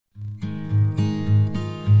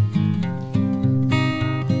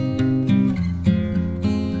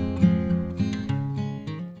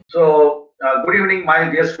So, good evening, my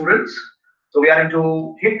dear students. So, we are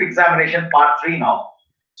into hip examination part 3 now.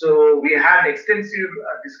 So, we had extensive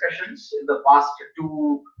discussions in the past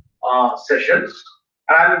two sessions.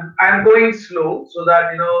 And I'm going slow so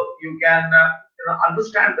that you can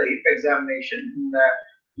understand the hip examination in a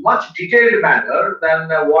much detailed manner than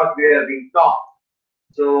what we are being taught.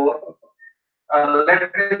 So, let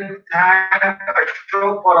me thank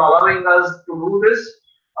Ashok for allowing us to do this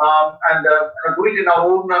and do it in our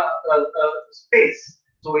own space.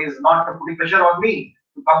 So he's not putting pressure on me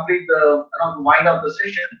to complete the to wind up the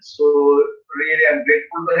session. So really, I'm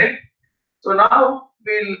grateful to him. So now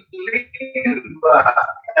we'll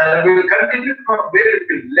continue from where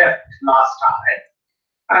we left last time,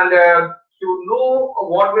 and to know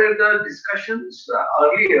what were the discussions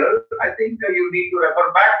earlier, I think you need to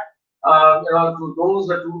refer back to those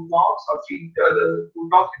two talks or two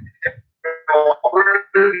talks already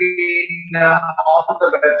on the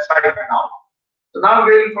website now. So now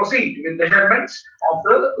we will proceed with measurements of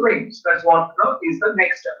the limbs. That's what is the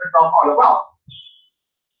next step we talk all about.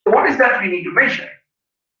 So what is that we need to measure?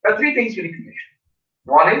 There are three things we need to measure.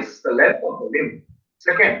 One is the length of the limb.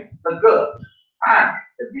 Second, the girth and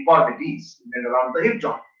the deformities in and around the hip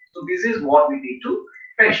joint. So this is what we need to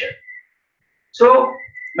measure. So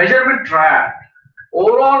measurement triad,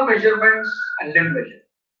 overall measurements and limb measurement.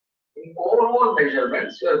 In overall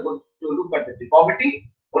measurements, you are going to look at the deformity,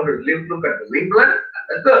 or look at the limb length and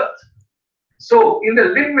the girth. So in the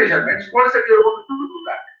limb measurements, what is that you are going to look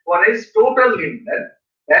at? One is total limb length,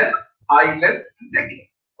 then eye length and neck length.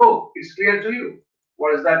 Oh, it's clear to you.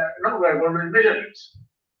 What is that? We are going to measurements.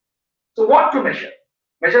 So what to measure?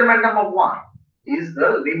 Measurement number one is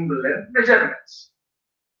the limb length measurements.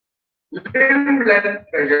 Limb length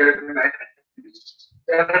measurements.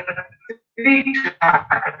 There are three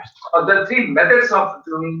types or the three methods of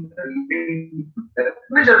doing limb length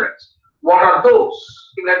measurements. What are those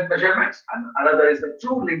limb length measurements? And another is the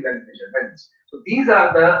true limb length measurements. So these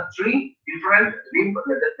are the three different limb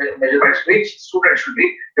measurements which students should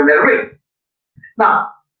be familiar with.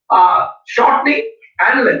 Now, shortening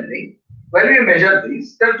and lengthening. When we measure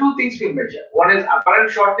these, there are two things we measure. One is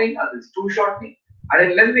apparent shortening, and is true shortening.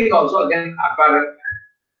 And in lengthening also, again, apparent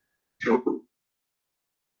true.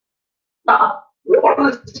 Now, what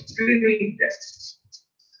are the screening tests?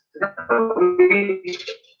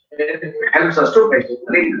 It helps us to measure the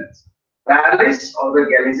limb length. Valis or the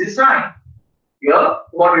Galizzi sign. Here,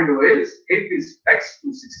 what we do is, hip is flexed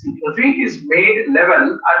to 60. The feet is made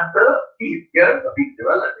level at the heel. Here, the feet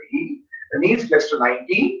level at the heel. The knee is flexed to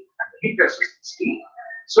 90. Hip flexed to 60.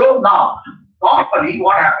 So now, normally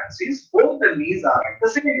what happens is both the knees are at the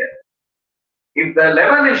same level. If the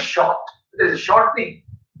level is short, there is a shortening.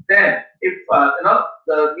 Then, if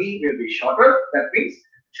the knee will be shorter, that means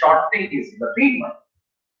shortening is in the femur.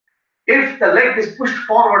 If the leg is pushed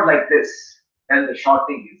forward like this, then the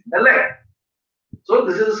shortening is in the leg. So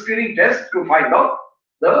this is a screening test to find out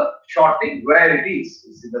the shortening where it is.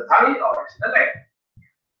 Is it in the thigh or it's in the leg?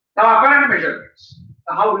 Now, apparent measurements.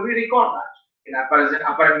 How do we record that? In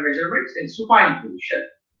apparent measurements in supine position,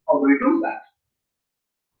 how do we do that?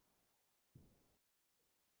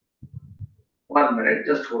 1 minute,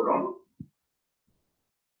 just hold on.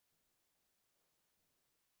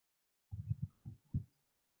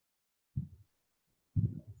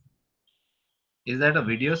 Is that a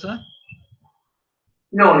video, sir?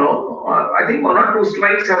 No. I think 1 or 2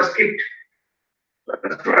 slides have skipped.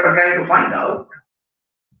 That's what I'm trying to find out.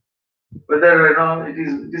 Whether it is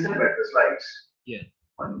in better slides. Yeah.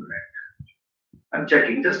 1 minute. I'm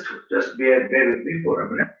checking. Just bear with me for a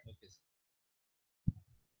minute.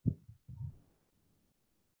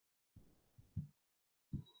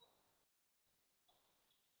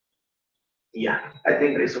 Yeah, I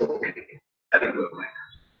think it's okay. I think we're fine.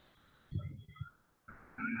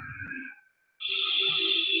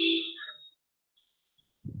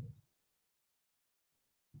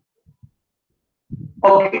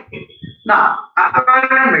 Okay. Now,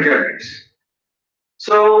 apparent measurements.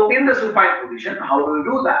 So, in the supine position, how do you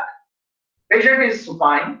do that? Patient is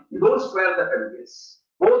supine, you don't square the pelvis.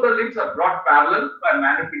 Both the limbs are brought parallel by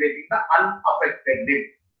manipulating the unaffected limb.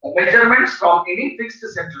 The measurements from any fixed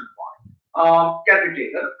central point can be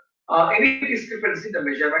taken. Any discrepancy in the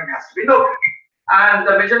measurement has to be noted. And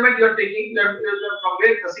the measurement you are taking from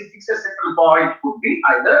where the fixed central point could be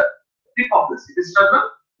either tip of the sternum,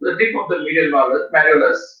 the tip of the medial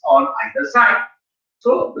malleolus on either side.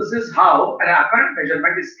 So this is how an apparent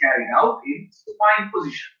measurement is carried out in supine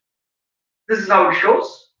position. This is how it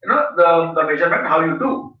shows, the measurement, how you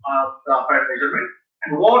do the apparent measurement,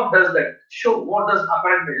 and what does that show? What does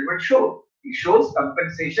apparent measurement show? It shows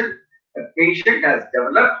compensation a patient has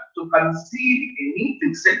developed to conceal any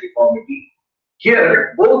fixed deformity.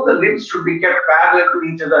 Here, both the limbs should be kept parallel to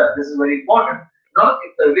each other. This is very important. Now,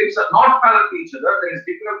 if the limbs are not parallel to each other, then it's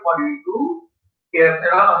difficult for you to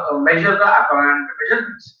measure the apparent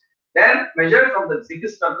measurements. Then measure from the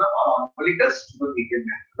zygus sternum or umbilicus to the medial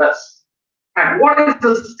malleolus. And what is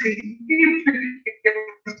the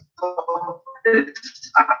significance of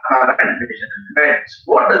this apparent measurement?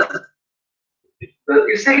 What does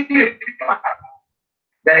it signify?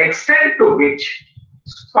 The extent to which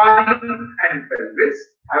spine and pelvis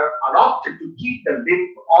have adopted to keep the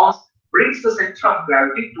limb on brings the center of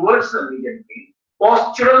gravity towards the median plane.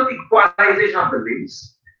 Postural equalization of the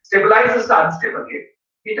limbs stabilizes the unstable hip.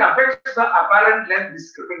 It affects the apparent length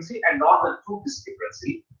discrepancy and not the true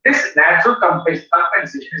discrepancy. This natural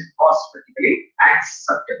compensation is cosmetically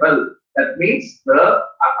acceptable. That means the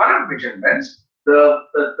apparent measurements,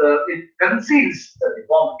 it conceals the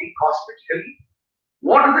deformity cosmetically.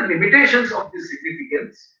 What are the limitations of this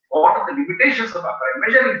significance? What are the limitations of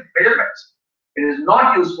apparent measurements? It is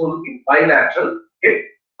not useful in bilateral hip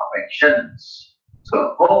affections.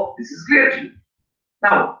 So, hope this is clear to you.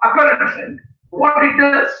 Now, apparent length, what it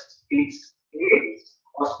does is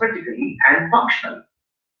cosmetically and functional.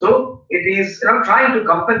 So, it is trying to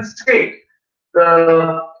compensate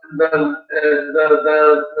the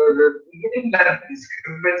beginning length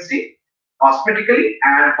discrepancy cosmetically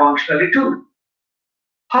and functionally too.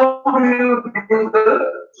 How do you do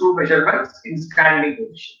the true measurements in standing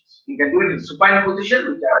positions? You can do it in supine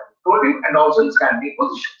position, which I have told you, and also in standing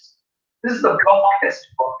positions. This is the block test,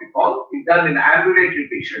 what we call. It's done in ambulatory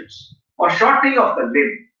patients or shortening of the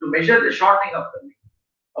limb to measure the shortening of the limb.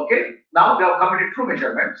 Okay, now we have committed true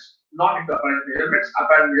measurements, not into apparent measurements.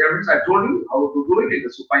 Apparent measurements, I told you how to do it in the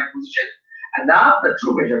supine position, and now the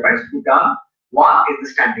true measurements become one in the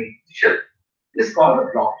standing position. This is called the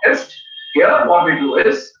block test. Here, what we do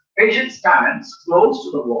is patient stands close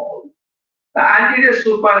to the wall. The anterior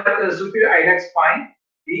superior iliac spine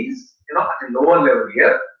is at a lower level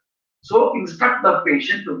here. So instruct the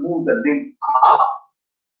patient to move the limb up.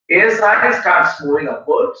 ASI starts moving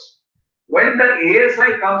upwards. When the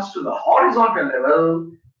ASI comes to the horizontal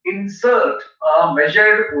level, insert a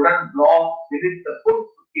measured wooden block beneath the foot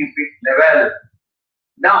to keep it level.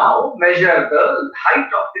 Now measure the height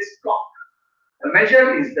of this block. The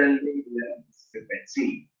measure is the limb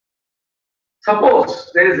discrepancy.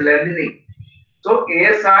 Suppose there is lengthening. So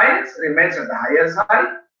ASI remains at the higher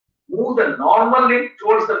side. Move the normal limb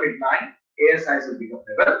towards the midline. ASI will become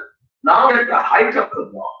level. Now at the height of the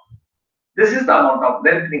block, this is the amount of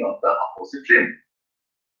lengthening of the opposite limb.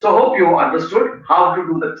 So hope you understood how to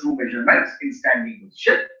do the true measurements in standing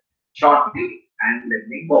position, shortening and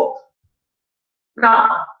lengthening both.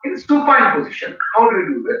 Now in supine position, how do you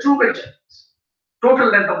do the true measurements? Total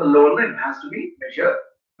length of the lower limb has to be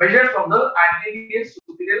measured from the anterior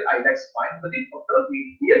superior iliac spine to the tip of the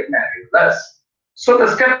medial malleolus. So the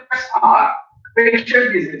steps are: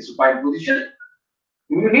 patient is in supine position.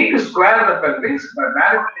 You need to square the pelvis by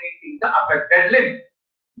manipulating the affected limb.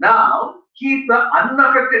 Now keep the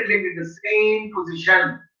unaffected limb in the same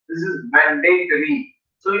position. This is mandatory.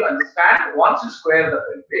 So you understand, once you square the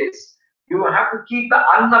pelvis, you have to keep the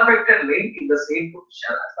unaffected limb in the same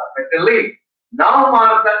position as the affected limb. Now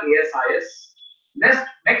mark the ASIS.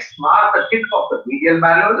 Next mark the tip of the medial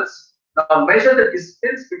malleolus. Now measure the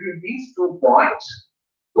distance between these 2 points.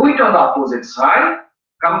 Do it on the opposite side.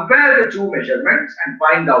 Compare the 2 measurements and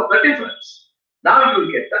find out the difference. Now you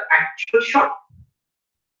will get the actual shot.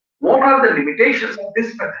 What are the limitations of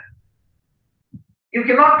this method? You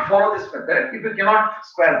cannot follow this method if you cannot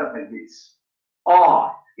square the pelvis,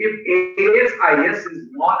 or if ASIS is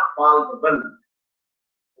not palpable.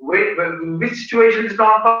 Which situation is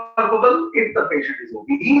not palpable? If the patient is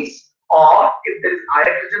obese, or if there is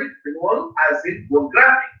iatrogenic removal, as in bone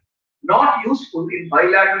grafting. Not useful in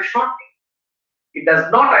bilateral shortening. It does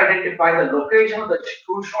not identify the location of the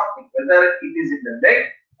true shortening, whether it is in the leg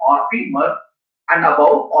or femur and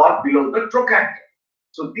above or below the trochanter.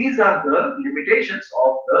 So these are the limitations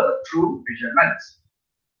of the true measurements.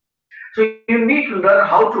 So you need to learn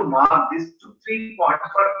how to mark these 3 points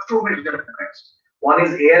for true measurements. One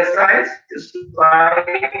is ASIs, is to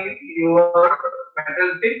slide your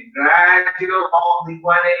metal tip gradually along the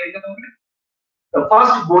inguinal ligament. The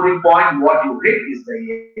first boarding point, what you hit, is the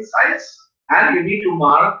ASIs, and you need to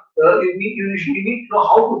mark you need to know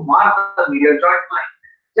how to mark the medial joint line.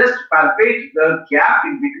 Just palpate the gap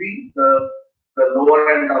in between the lower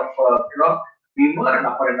end of femur and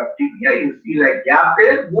upper end of tibia. You feel a gap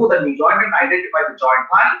there. Move the knee joint and identify the joint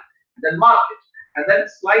line, and then mark it, and then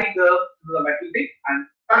slide the metal tip and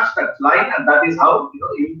touch that line, and that is how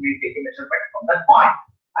you may take a measurement from that point.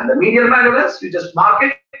 And the medial malleolus, you just mark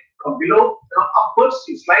it from below, upwards.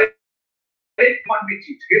 You slide it. Point which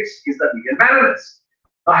it hits is the medial malleolus.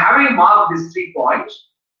 Now, having marked these 3 points,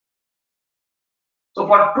 so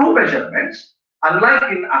for true measurements, unlike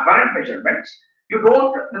in apparent measurements, you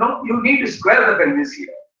don't, you need to square the pelvis here.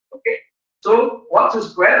 Okay. So once you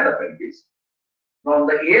square the pelvis from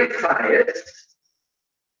the ASIS,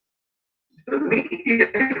 the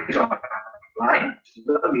medial line to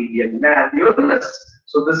the medial malleolus.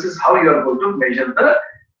 So this is how you are going to measure the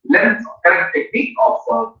length, correct technique of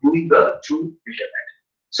doing the true measurement.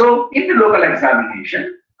 So in the local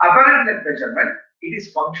examination, apparent length measurement, it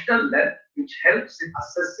is functional length which helps in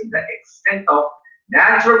assessing the extent of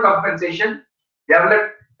natural compensation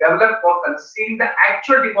developed for concealing the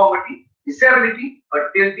actual deformity, disability, or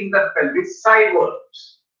tilting the pelvis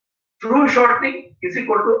sidewards. True shortening is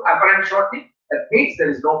equal to apparent shortening. That means there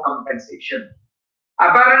is no compensation.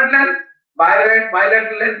 Apparent length,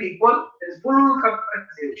 bilateral length equal, there is full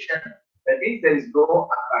compensation. That means there is no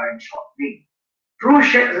apparent shortening. True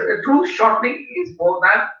shortening is more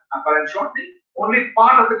than apparent shortening. Only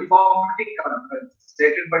part of the deformity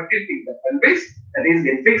compensated by tilting the pelvis, that is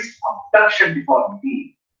a fixed abduction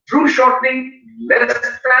deformity. True shortening less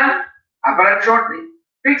than apparent shortening,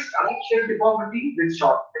 fixed adduction deformity with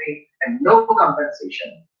shortening and no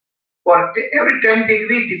compensation. For every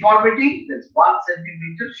 10-degree deformity, there is 1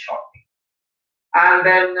 centimeter shortening. And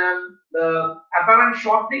then the apparent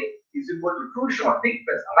shortening is equal to true shortening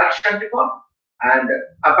plus adduction deformity. And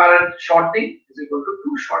apparent shortening is equal to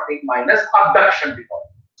true shortening minus abduction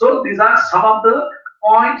deformity. So these are some of the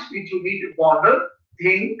points which you need to ponder,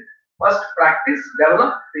 think, first practice,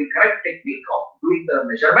 develop the correct technique of doing the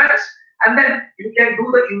measurements, and then you can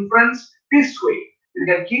do the inference this way. You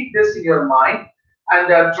can keep this in your mind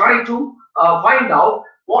and try to find out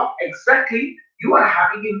what exactly you are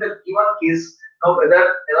having in the given case.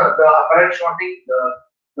 Whether the apparent shortening,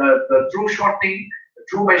 the true shortening, the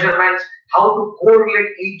true measurements, how to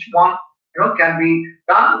correlate each one, can be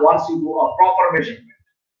done once you do a proper measurement.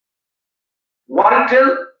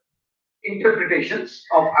 Vital interpretations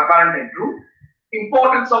of apparent and true.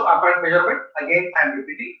 Importance of apparent measurement, again I am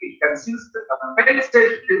repeating, it consists the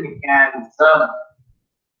compensatory mechanism.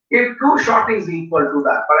 If true shortening is equal to the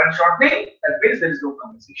apparent shortening, that means there is no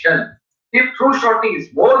compensation. If true shortening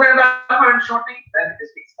is more than the apparent shortening, then it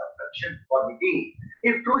is fixed abduction deformity.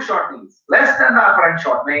 If true shortening is less than the apparent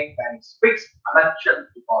shortening, then it's fixed adduction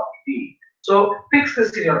deformity. So fix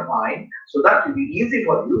this in your mind so that it will be easy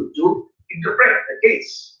for you to interpret the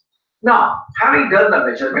case. Now, having done the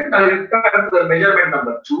measurement, now we come to the measurement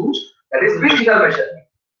number 2, that is regional measurement.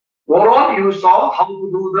 Overall, you saw how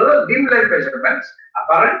to do the limb length measurements,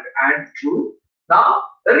 apparent and true. Now,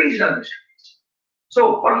 the regional measurements.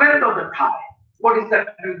 So, for length of the thigh, what is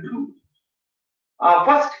that you do?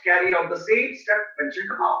 First, carry out the same step mentioned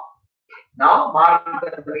above. Now, mark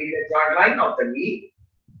the medial joint line of the knee.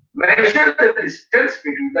 Measure the distance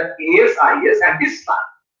between the ASIS and this line.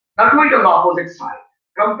 Now, do it on the opposite side.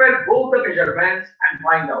 Compare both the measurements and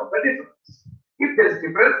find out the difference. If there is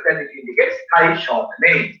difference, then it indicates thigh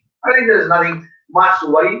shortening. I think there is nothing much to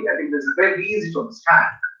worry. I think this is very easy to understand.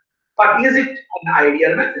 But is it an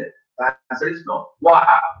ideal method? The answer is no. Why?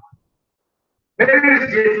 Maybe it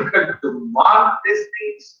is difficult to mark these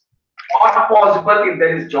things. Not possible if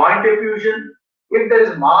there is joint effusion. If there is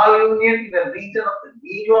malunion in the region of the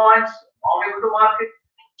knee joints, not able to mark it.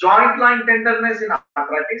 Joint line tenderness in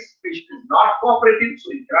arthritis, patient is not cooperative,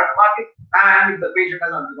 so you cannot mark it. And if the patient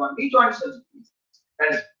has undergone knee joint surgery,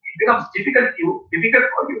 then it becomes difficult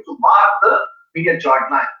for you to mark the medial joint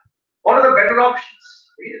line. What are the better options?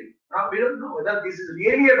 Really? Now, we don't know whether this is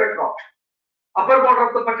really a better option. Upper border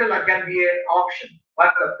of the patella can be an option,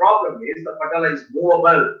 but the problem is the patella is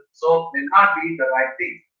movable, so may not be the right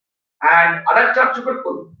thing. And adductor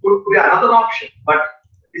could be another option, but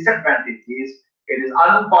the disadvantage is it is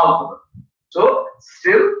unpalpable. So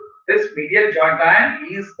still, this medial joint line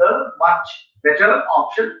is the much better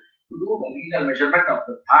option to do the regional measurement of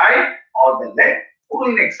the thigh or the leg.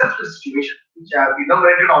 Only in exceptional situation, which I have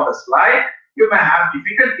enumerated on the slide, you may have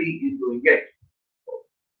difficulty in doing it.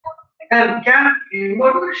 And can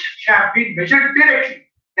femoral shaft be measured directly?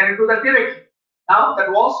 Can you do that directly? Now,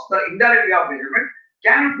 that was the indirect way of measurement.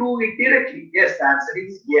 Can you do it directly? Yes, the answer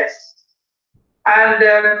is yes. And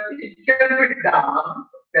it can be done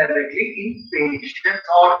directly in patients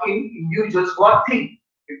or in individuals who are thin.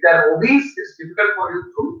 If they are obese, it's difficult for you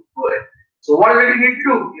to do it. So what do you need to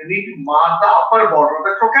do? You need to mark the upper border of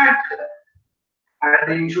the trochanter.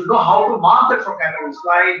 And then you should know how to mark the trochanter. It's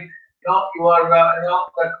like, your the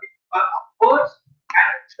upwards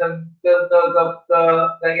and the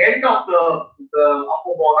end of the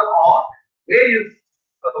upper border, or where you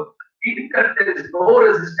feel that there is no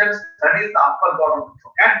resistance, that is the upper border of the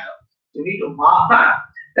trochanter. You need to mark that,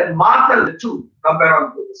 then mark the two, compare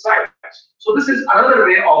on both sides. So this is another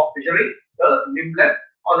way of measuring the limb length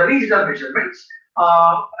or the regional measurements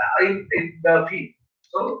in the field.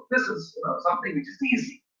 So this is something which is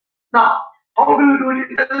easy. Now, how do you do it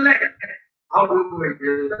in the leg? How do you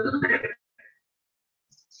measure the leg?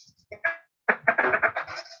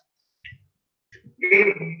 You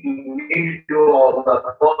need to do all the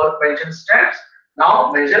above mentioned steps.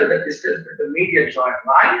 Now measure the distance between the medial joint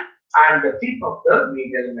line and the tip of the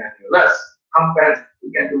medial malleolus. Compare,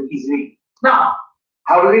 you can do easily. Now,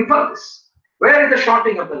 how do we infer this? Where is the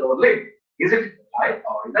shortening of the lower limb? Is it in the thigh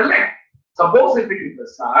or in the leg? Suppose if it is the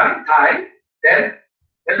thigh, then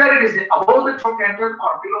whether it is above the trochanter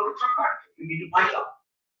or below the trochanter, you need to find out.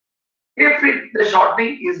 If the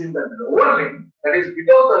shortening is in the lower limb, that is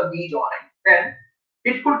below the knee joint, then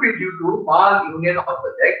it could be due to malunion of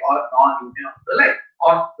the leg or non-union of the leg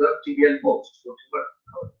or the tibial post, whatever.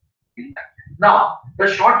 Now, the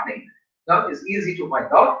shortening is easy to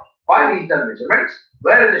find out by regional measurements.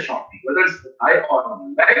 Where is the shortening, whether it's the thigh or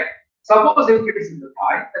on the leg? Suppose if it is in the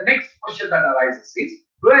thigh, the next question that arises is,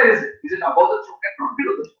 where is it? Is it above the trochanter or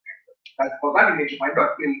below the trochanter? That's for that we need to find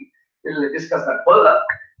out. We'll discuss that further.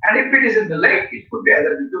 And if it is in the leg, it could be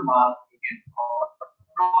either due to malunion or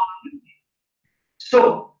non-union.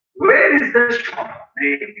 So, where is the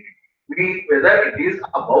shortening? Whether it is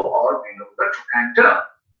above or below the trochanter.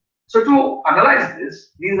 So, to analyze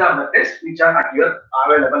this, these are the tests which are at your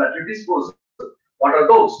available at your disposal. What are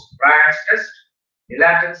those? Brand's test,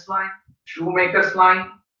 Dilatant's line, Shoemaker's line,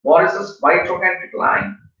 Morris's bitrochanteric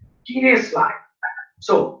line, Keene's line.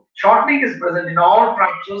 So, shortening is present in all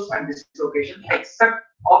fractures and dislocations except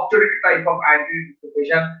obturative type of anterior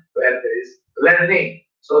dislocation where there is lengthening.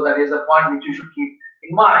 So, that is a point which you should keep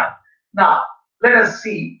in mind. Now, let us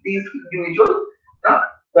see these individual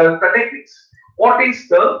the techniques. What is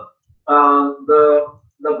the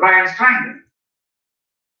Bryan's triangle?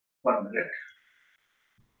 1 minute.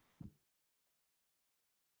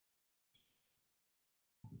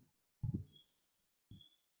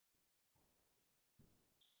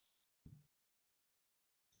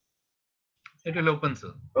 It will open,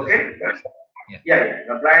 sir. Okay. Yeah.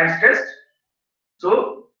 The Bryan's test.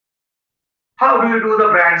 So, how do you do the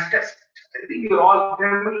Bryan's test? I think you're all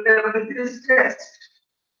familiar with this test.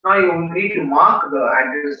 Now you need to mark the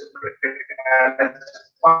anterior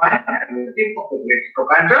spine and the tip of the great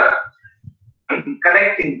trochanter,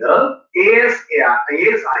 connecting the ASIS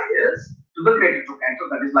to the greater trochanter,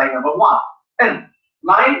 that is line number 1. Then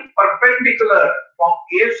line perpendicular from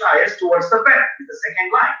ASIS towards the bed is the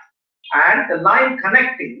second line, and the line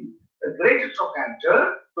connecting the greater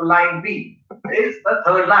trochanter to line B is the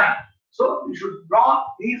third line. So you should draw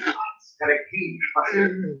these lines correctly.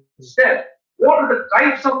 Step. What are the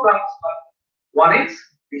types of Bryan's triangle? One is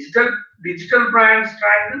digital Bryan's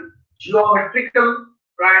triangle, geometrical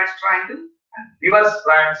Bryan's triangle, and reverse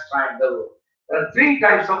Bryan's triangle. There are 3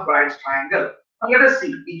 types of Bryan's triangle. Now let us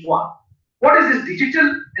see each one. What is this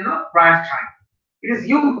digital Bryan's triangle? It is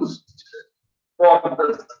used for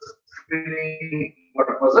the screening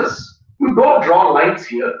purposes. You don't draw lines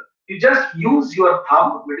here. You just use your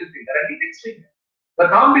thumb, middle finger, and index finger. The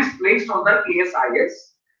thumb is placed on the ASIS.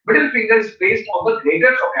 Middle finger is placed on the greater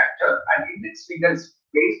trochanter, and index finger is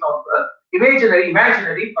placed on the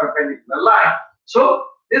imaginary perpendicular line. So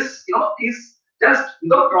this is just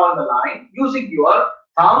drawing the line using your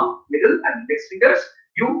thumb, middle, and index fingers.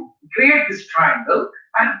 You create this triangle,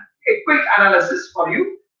 and a quick analysis for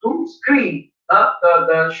you to screen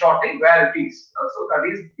the shortening where it is. So that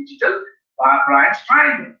is digital Bryan's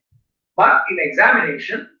triangle. But in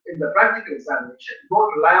examination, in the practical examination,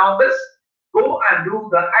 don't rely on this. Go and do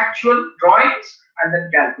the actual drawings and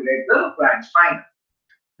then calculate the Bryan's triangle.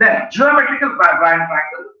 Then, geometrical Bryan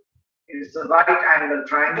triangle is the right angle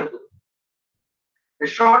triangle. The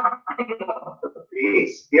shortening of the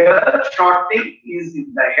face, here shortening is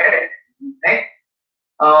in the head, neck,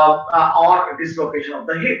 or dislocation of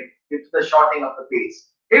the hip. It's the shortening of the face.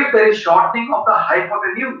 If there is shortening of the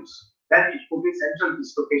hypotenuse, then it could be central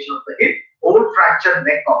dislocation of the hip, old fractured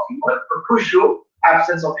neck of femur, crucial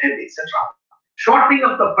absence of head, etc. Shortening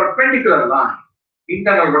of the perpendicular line,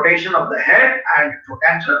 internal rotation of the head and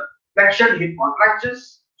trochanter, flexion hip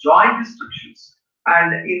contractures, joint restrictions,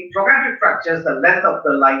 and in trochanteric fractures, the length of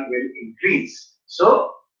the line will increase.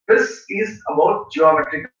 So this is about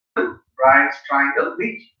geometrical Bryan's triangle,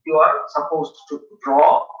 which you are supposed to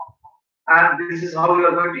draw, and this is how you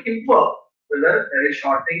are going to infer whether there is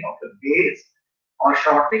shortening of the base or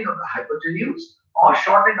shortening of the hypotenuse or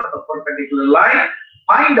shortening of the perpendicular line.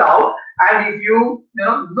 Find out, and if you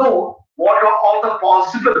know what are all the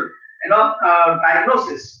possible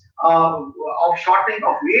diagnosis of shortening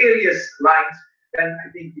of various lines, then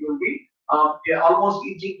I think you will be almost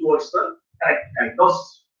inching towards the correct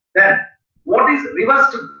diagnosis. Then, what is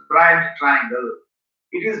reversed branch triangle?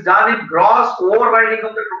 It is done in gross overriding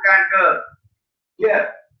of the trochanter.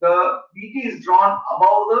 Here, the BT is drawn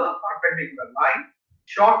above the perpendicular line.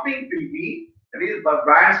 Shortening will be, that is, the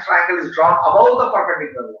branch triangle is drawn above the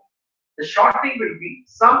perpendicular line. The shortening will be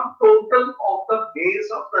sum total of the base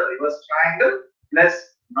of the reverse triangle plus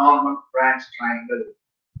normal branch triangle.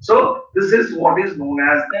 So this is what is known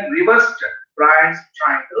as the reversed branch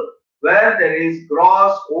triangle, where there is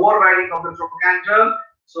gross overriding of the trochanter.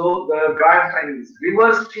 So the branch triangle is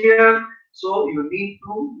reversed here. So you need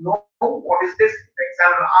to know what is this. If the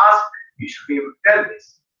examiner asks, you should be able to tell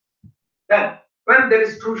this. Then, when there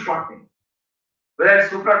is true shortening, whether it's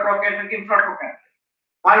supratrochanteric, infratrochanteric,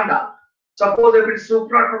 find out. Suppose if it's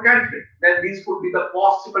supratrochanteric, then these could be the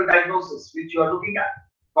possible diagnosis which you are looking at.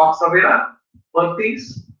 Coxa-vara,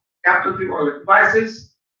 Perthes, capital femoral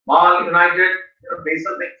epiphysis, malunited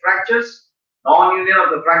basal neck fractures, non-union of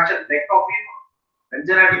the fractured neck of femur,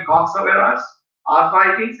 congenital coxa-varas,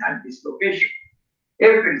 arthritis and dislocation.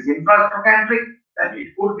 If it is infratrochanteric, then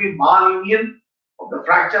it could be malunion of the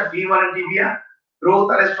fractured femur and tibia,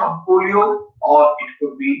 growth arrest from polio, or it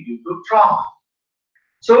could be due to trauma.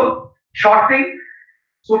 So, shortening,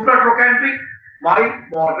 supratrochanteric, mild,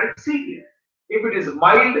 moderate, severe. If it is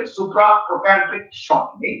mild supratrochanteric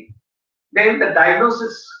shortening, then the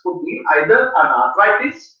diagnosis could be either an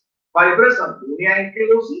arthritis, fibrous or hernia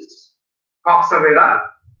ankylosis, coxa-vara,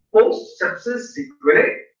 post-sepsis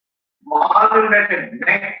sequelae, malunited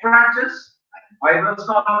neck fractures, and fibrous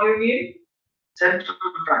non-hernia, central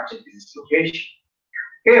fracture dislocation.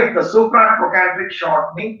 If the supratrochanteric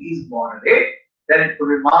shortening is moderate, then it could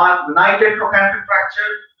be united trochanteric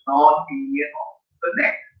fracture, non-union of the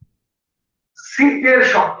neck. Severe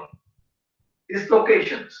shortening,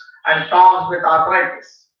 dislocations, and terms with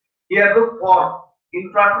arthritis. Here look for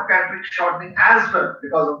infratrochanteric shortening as well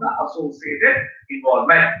because of the associated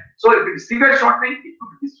involvement. So if it is severe shortening, it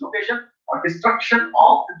could be dislocation or destruction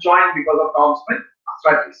of the joint because of terms with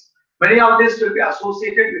arthritis. Many of these will be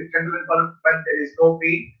associated with tendon when there is no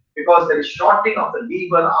pain because there is shortening of the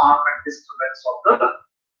lever arm and disturbance of the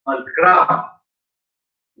fulcrum.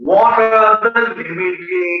 What are the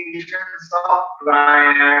limitations of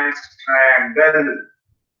branch triangle?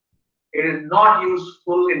 It is not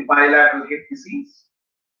useful in bilateral hip disease.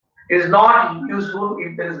 It is not useful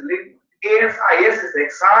if there is ASIS is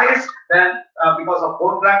excised, then because of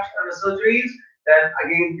bone graft surgeries, then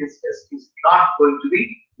again this test is not going to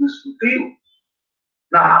be useful to you.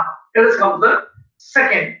 Now, let us come to the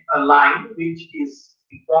second line, which is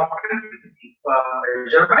important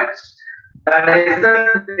measurements. That is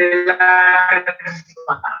the relaxed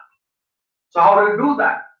line. So how do we do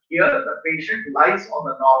that? Here, the patient lies on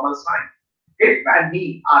the normal side. Hip and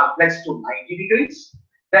knee are flexed to 90 degrees.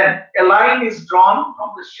 Then a line is drawn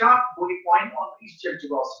from the sharp bony point on the ischial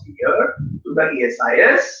tuberosity here to the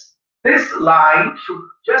ESIS. This line should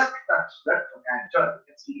just touch the trochanter. You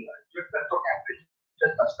can see here,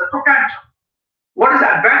 just touch the trochanter. What is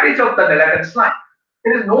the advantage of the Nelaton's line?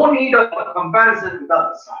 There is no need of a comparison with the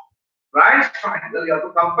other side. Right triangle, you have to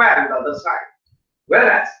compare with the other side.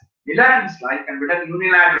 Whereas Nelaton's line can be done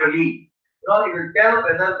unilaterally. It will tell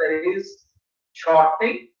whether there is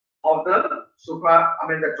shortening of the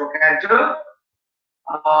the trochanter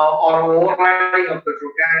or overriding of the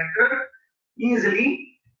trochanter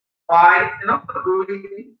easily by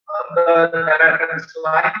doing the Nelaton's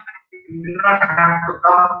line. You do not have to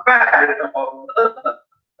compare it on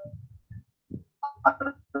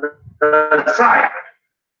the side.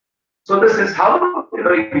 So this is how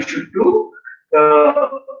you should do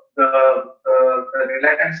the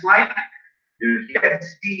Nelaton's line. You can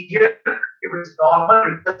see here if it is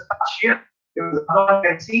normal, it is here. If it is normal, you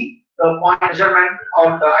can see the point measurement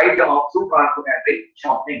of the idea of supratrochanteric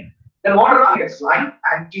shortening. Then what are the line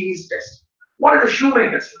and Kinney's test? What is the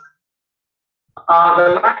shoemaker's line? The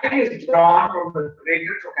line is drawn from the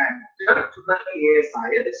radial trochanter to the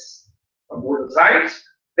ASIS from both sides.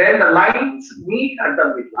 Then the lines meet at the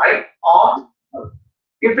midline on.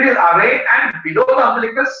 If it is away and below the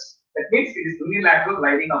umbilicus, that means it is unilateral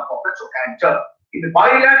lining up of the trochanter. In the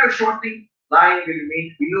bilateral shortening, line will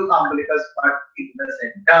meet below the umbilicus but in the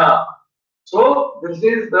center. So this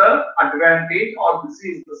is the advantage or this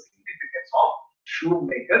is the significance of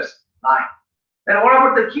shoemaker's line. Then what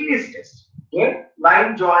about the Kinney's test? Here,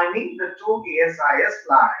 line joining the two ASIS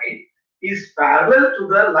line is parallel to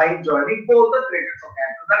the line joining both the greater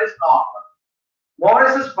trochanter. That is normal.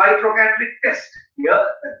 Morris's bitrochanteric test. Here,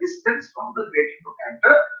 the distance from the greater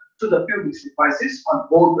trochanter to the pubic symphysis on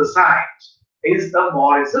both the sides is the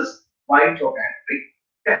Morris's bitrochanteric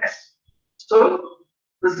test. So,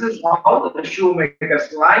 this is how the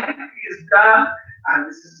shoemaker's line is done, and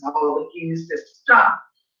this is how the Keene's test is done.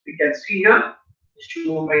 You can see here the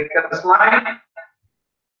shoemaker's line,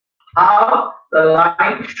 how the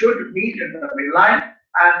line should meet in the midline,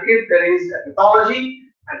 and if there is a pathology,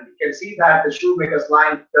 and you can see that the shoemaker's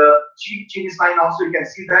line, the Chinese line also, you can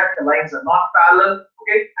see that the lines are not parallel,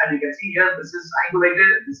 okay, and you can see here this is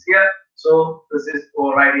angulated, this here, so this is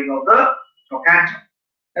overriding of the trochanter.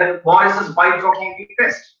 And Morris's bitrochanteric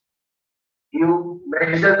test. You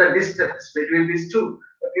measure the distance between these two,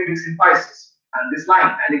 the pubic symphysis and this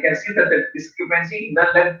line, and you can see that the discrepancy in the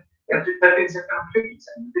length is 13 centimeters, 15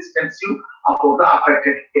 centimeters. This tells you about the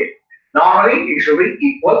affected hip. Normally, it should be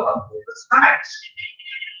equal on both the sides.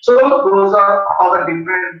 So those are all the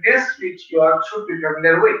different tests which you should be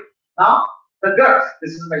familiar with. Now, the gut.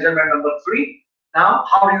 This is measurement number 3. Now,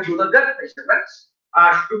 how do you do the gut measurements?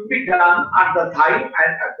 Should be done at the thigh and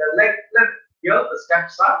at the leg length. Here, the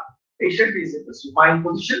steps are: patient is in the supine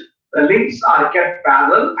position. The limbs are kept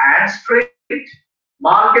parallel and straight.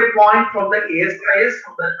 Mark a point from the ASIS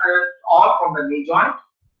or from the knee joint,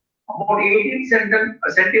 about 18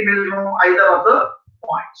 centimeters from either of the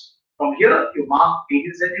points. From here, you mark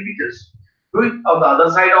 18 centimeters. Do it on the other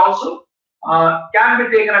side also. Can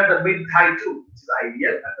be taken at the mid thigh too, which is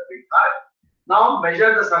ideal at the mid thigh. Now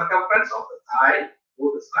measure the circumference of the thigh,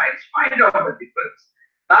 both the sides, find out the difference.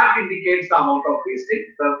 That indicates the amount of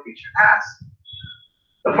wasting the patient has.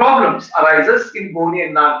 The problems arises in bony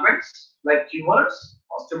enlargements like tumors,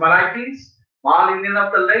 osteomyelitis, malunion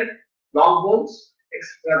of the leg, long bones,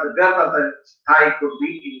 the girth of the thigh could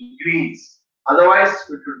be increased. Otherwise,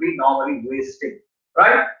 it would be normally wasting,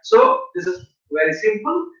 right? So this is very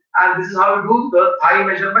simple, and this is how you do the thigh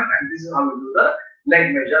measurement, and this is how you do the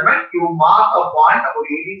leg measurement. You mark a point about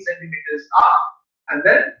 18 centimeters up, and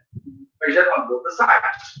then measure on both the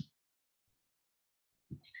sides.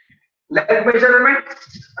 Leg measurement,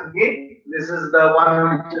 again, this is the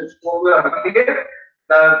one which is over here.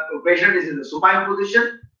 The patient is in the supine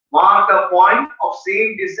position. Mark a point of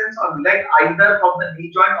same distance on leg either from the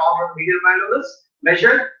knee joint or from medial malleolus.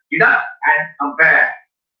 Measure, deduct, and compare.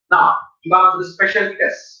 Now, you come to the special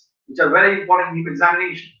tests, which are very important in hip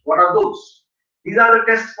examination. What are those? These are the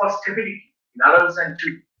tests for stability in adults and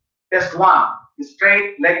children. Test 1 is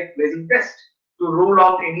straight leg raising test to rule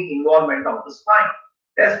out any involvement of the spine.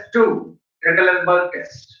 Test 2, Trendelenburg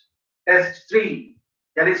test. Test 3,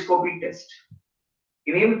 telescopic test.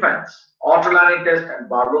 In infants, Ortolani test and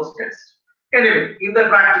Barlow's test. Anyway, in the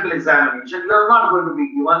practical examination, you are not going to be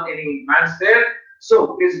given any demands there.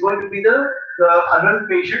 So it's going to be the adult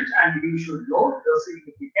patient, and you should know the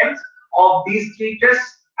significance of these 3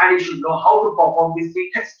 tests, and you should know how to perform these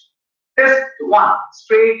 3 tests. Test 1,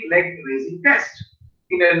 straight leg raising test.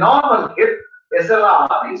 In a normal hip,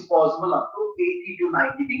 SLR is possible up to 80 to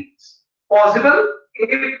 90 degrees. Possible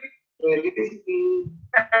if there is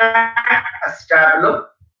acetabular,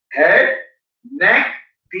 head, neck,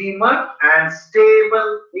 femur, and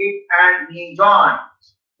stable hip and knee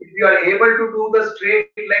joints. If you are able to do the straight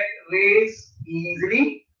leg raise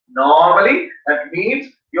easily, normally, that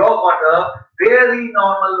means you have got a very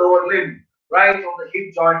normal lower limb, right from the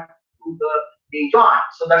hip joint to the knee joint.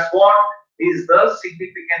 So that's what is the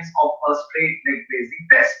significance of a straight leg raising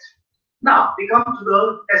test. Now we come to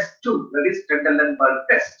the test 2, that is Trendelenburg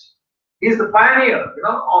test. He is the pioneer,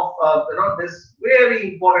 of this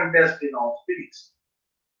very important test in orthopedics.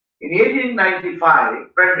 In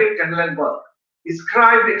 1895, Frederick Trendelenburg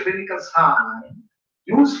described a clinical sign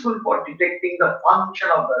useful for detecting the function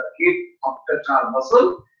of the hip abductor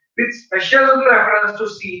muscle with special reference to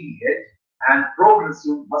CDH and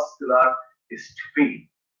progressive muscular dystrophy.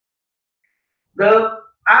 The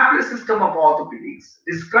Apple system of orthopedics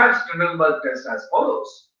describes Trendelenburg test as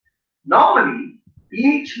follows. Normally,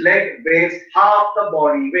 each leg weighs half the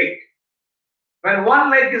body weight. When one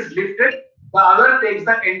leg is lifted, the other takes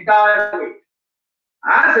the entire weight.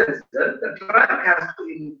 As a result, the trunk has to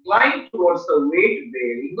incline towards the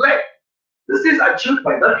weight-bearing leg. This is achieved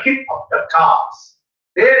by the hip abductors.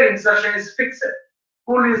 Their insertion is fixed.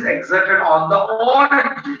 Pull is exerted on the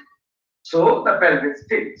origin, so the pelvis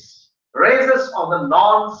tilts. Raises on the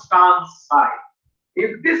non-stance side.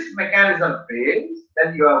 If this mechanism fails,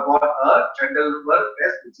 then you have got a Trendelenburg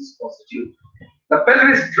test which is positive. The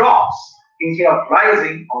pelvis drops instead of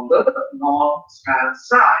rising on the non-stance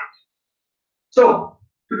side. So,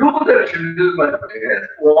 To do the gentleman test,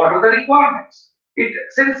 what are the requirements?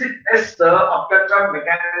 Since it tests the abductor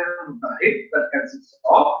mechanism of the hip that consists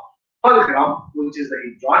of fulcrum, which is the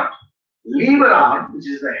hip joint, lever arm, which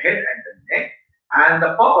is the head and the neck, and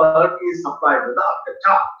the power is supplied to the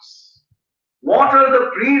abductors. What are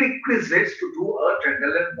the prerequisites to do a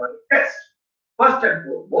Trendelenburg test? First and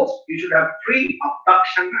foremost, you should have free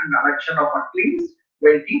abduction and adduction of at least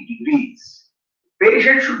 20 degrees.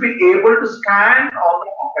 Patient should be able to stand on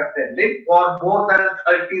the affected limb for more than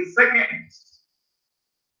 30 seconds.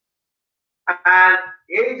 And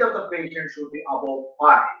age of the patient should be above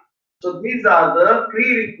 5. So these are the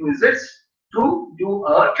prerequisites to do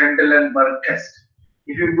a Trendelenburg test.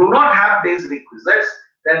 If you do not have these requisites,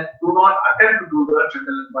 then do not attempt to do the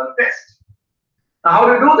Trendelenburg test. Now, how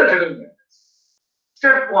do you do the Trendelenburg test?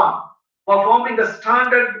 Step 1. Performing the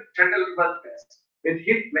standard Trendelenburg test with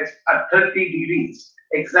hip flexed at 30 degrees.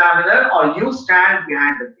 Examiner or you stand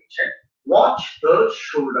behind the patient, watch the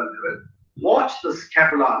shoulder level, watch the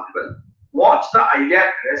scapular level, watch the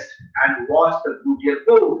iliac crest, and watch the gluteal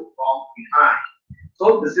fold from behind.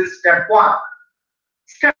 So this is step 1.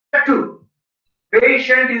 Step 2.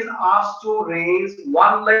 Patient is asked to raise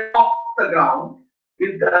one leg off the ground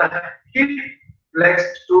with the hip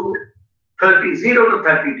flexed to 0 to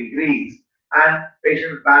 30 degrees, and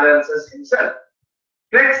patient balances himself.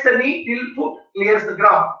 Flex the knee till foot clears the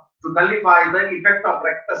ground to nullify the effect of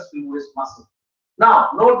rectus femoris muscle. Now,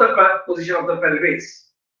 note the position of the pelvis.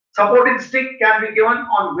 Supporting stick can be given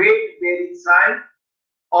on weight bearing side,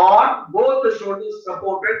 or both the shoulders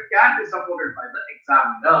supported can be supported by the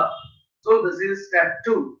examiner. So this is step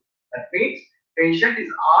 2. That means patient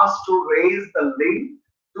is asked to raise the limb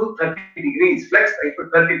to 30 degrees, flex the hip to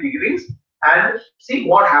 30 degrees, and see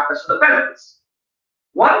what happens to the pelvis.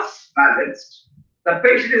 Once balanced, the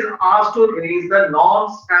patient is asked to raise the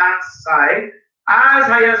non-stance side as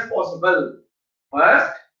high as possible.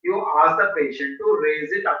 First, you ask the patient to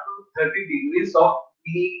raise it up to 30 degrees of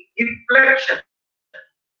the hip flexion.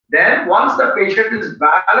 Then, once the patient is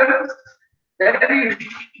balanced, then you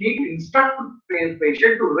need to instruct the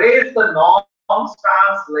patient to raise the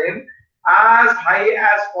non-stance limb as high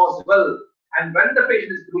as possible. And when the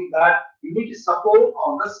patient is doing that, you need to support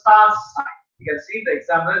on the stance side. You can see the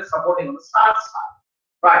examiner is supporting on the stance side.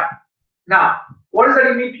 Right. Now, what is that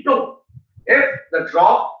you need to do? If the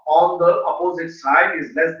drop on the opposite side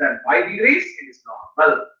is less than 5 degrees, it is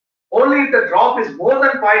normal. Only if the drop is more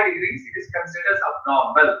than 5 degrees, it is considered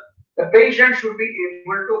abnormal. The patient should be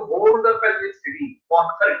able to hold the pelvis steady for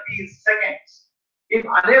 30 seconds. If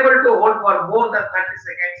unable to hold for more than 30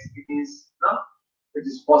 seconds, it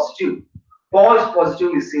is positive. False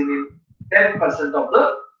positive is seen in 10% of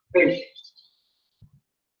the patients.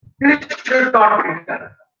 This should not be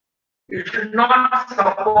done. You should not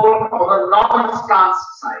support on the non-stance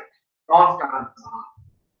side. Non-stance arm.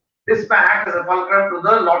 This may act as a fulcrum to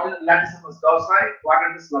the latissimus dorsi,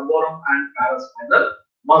 quadratus lumborum, and paraspinal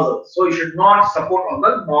muscles. So you should not support on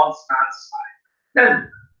the non-stance side.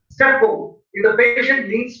 Then, step 4. If the patient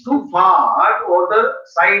leans too far over the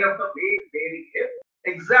side of the weight-bearing hip,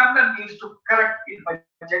 examiner needs to correct it by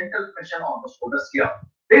gentle pressure on the shoulders here.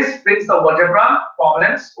 This brings the vertebra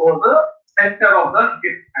prominence over the center of the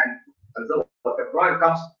hip, and as the vertebra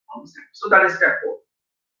comes on the center. So that is step 4.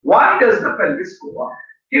 Why does the pelvis go up?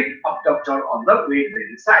 Hip abductor on the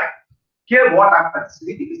weight-bearing side. Here what happens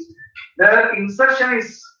is the insertion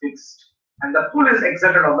is fixed and the pull is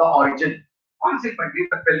exerted on the origin. Consequently,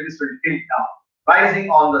 the pelvis will tilt down, rising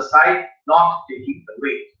on the side, not taking the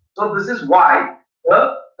weight. So this is why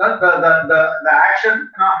the action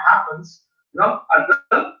happens at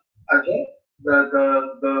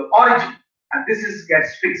the origin, and this is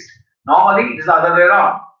gets fixed. Normally it is the other way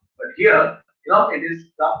around, but here it is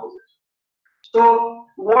the opposite. So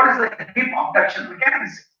what is the hip abduction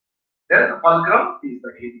mechanism? Then the fulcrum is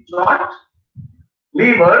the hip joint,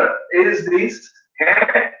 lever is this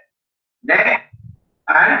head, neck,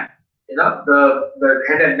 and the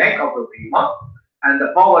head and neck of the femur, and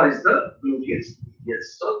the power is the gluteus.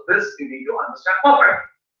 Yes, so this you need to understand perfectly.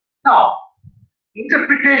 Now,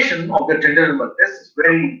 interpretation of the Trendelenburg test is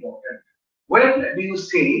very important. When do you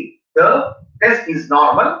say the test is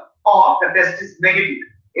normal or the test is negative?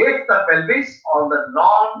 If the pelvis on the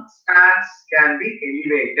non-stance can be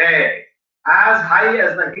elevated as high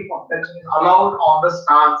as the hip abduction is allowed on the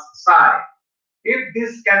stance side, if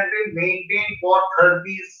this can be maintained for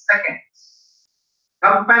 30 seconds,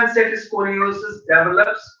 compensatory scoliosis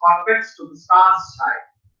develops convex to the stance side,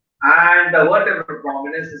 and the vertebral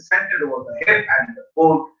prominence is centered over the hip and the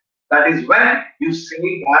foot. That is when you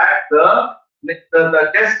say that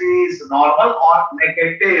the test is normal or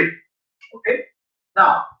negative. Okay.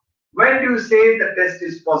 Now, when do you say the test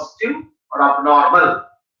is positive or abnormal?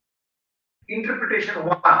 Interpretation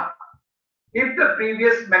 1. If the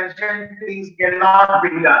previous mentioned things cannot be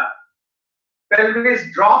done,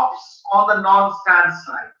 pelvis drops on the non-stand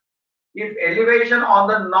side. If elevation on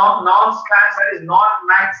the non-stand side is not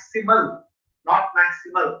maximal,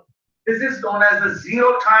 this is known as the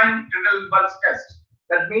zero-time Trendelenburg test.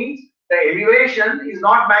 That means the elevation is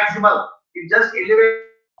not maximal. It just elevates,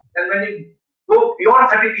 and when you go beyond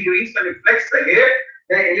 30 degrees, when you flex the hip,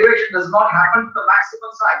 the elevation does not happen to the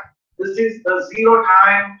maximal side. This is the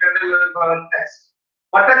zero-time Trendelenburg test.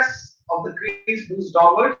 Buttocks of the crease moves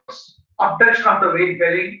downwards, abduction of the weight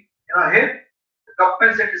bearing in a hip. The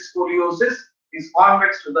compensated scoliosis is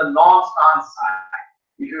convex to the non-stance side.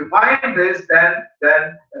 If you find this, then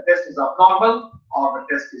the test is abnormal or the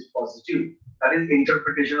test is positive. That is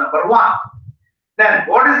interpretation number 1. Then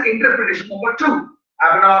what is interpretation number 2?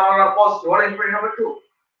 Abnormal or positive. What is interpretation number 2?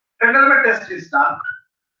 Trendelenburg test is done.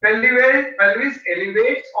 Pelvis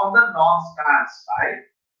elevates on the non-stance side,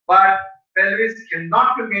 but pelvis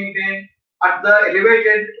cannot be maintained at the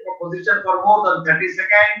elevated position for more than 30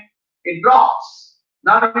 seconds. It drops.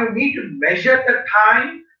 Now you need to measure the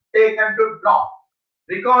time taken to drop.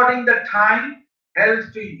 Recording the time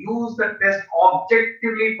helps to use the test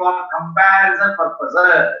objectively for comparison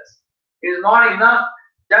purposes. It is not enough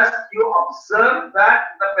just you observe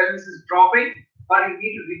that the pelvis is dropping, but you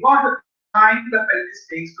need to record the time the pelvis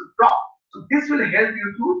takes to drop. So this will help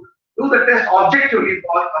you to do the test objectively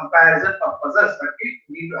for comparison purposes. But you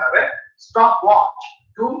need to have a stopwatch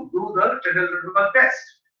to do the Trendelenburg test.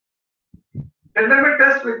 Trendelenburg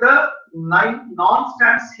test with the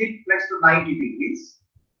non-stance hip flexed to 90 degrees.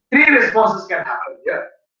 3 responses can happen here.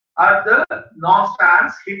 At the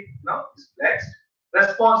non-stance hip is flexed.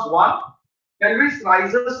 Response 1, pelvis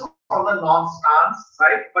rises on the non-stance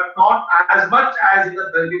side, but not as much as in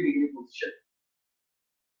the 30-degree position.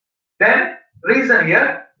 Then the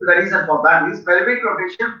reason for that is pelvic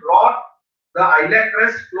rotation brought the iliac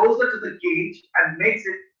crest closer to the cage and makes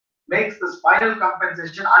the spinal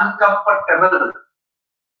compensation uncomfortable.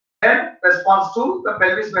 Then response 2, the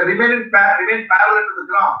pelvis may remain parallel to the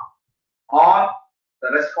ground. Or the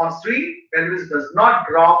response 3, pelvis does not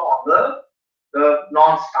drop on the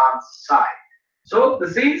non-stance side. So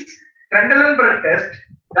this is Trendelenburg test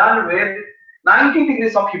done with 90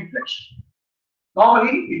 degrees of hip flexion.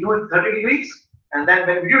 Normally we do it 30 degrees, and then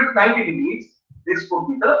when we do it 90 degrees, this could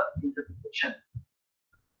be the interpretation.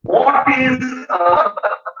 What is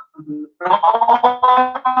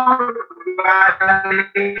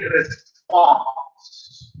non-valid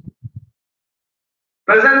response?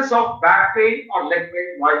 Presence of back pain or leg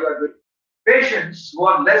pain while you are doing. Patients who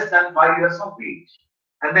are less than 5 years of age,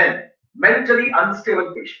 and then mentally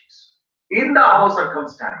unstable patients. In the above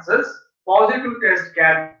circumstances, positive test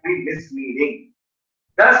can be misleading.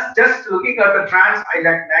 Thus, just looking at the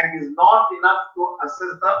trans-iliac neck is not enough to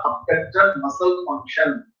assess the abductor muscle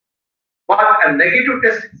function. But a negative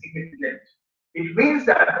test is significant. It means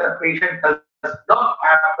that the patient does not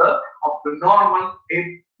have the abnormal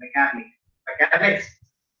hip mechanics.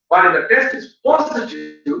 But if the test is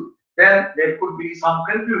positive, then there could be some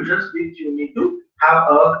confusions which you need to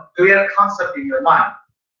have a clear concept in your mind.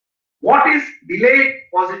 What is delayed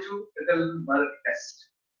positive Trendelenburg test?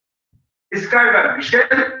 Described by Michel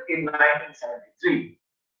in 1973.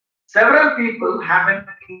 Several people have an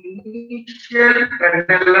initial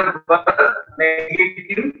Trendelenburg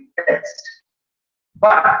negative test,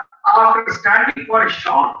 but after standing for a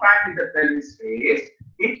short time in the pelvis space,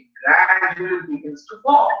 it gradually begins to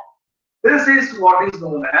fall. This is what is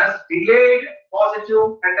known as delayed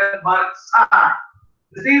positive Trendelenburg sign.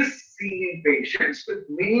 This is seen in patients with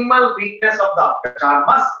minimal weakness of the abductor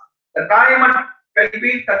muscle. The time at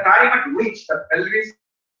which the pelvis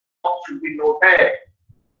should be noted.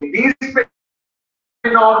 In these patients,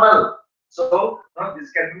 normal, so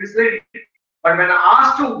this can be misleading. But when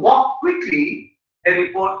asked to walk quickly, they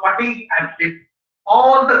report fatigue and dip.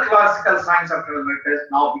 All the classical signs of Trendelenburg test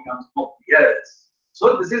now becomes obvious.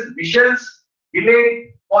 So this is Michel's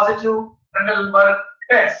delayed positive Trendelenburg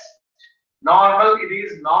test. Normal, it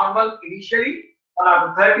is normal initially, but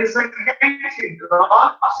after 30 seconds it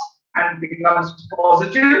drops and becomes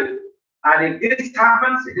positive. And if this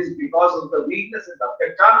happens, it is because of the weakness in the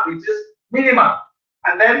abductor, which is minimal.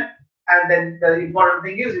 And then the important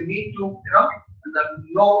thing is you need to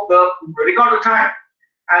know the record the time.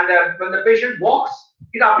 And when the patient walks,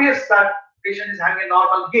 it appears that patient is having a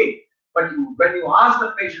normal gait. But when you ask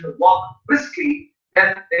the patient to walk briskly,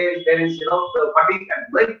 then there is the fatigue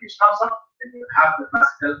and leg which comes up, and you have the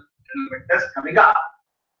classical Trendelenburg test coming up.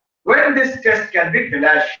 When this test can be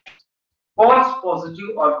flashed, false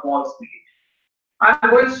positive or false negative. I'm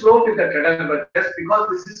going slow with the Trendelenburg test because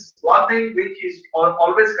this is one thing which is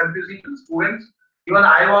always confusing to the students. Even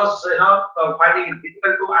I was, finding it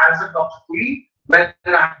difficult to answer Dr. Puri when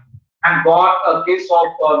I had got a case of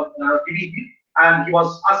TB, and he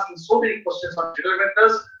was asking so many questions on Trendelenburg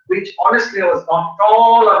test, which honestly I was not at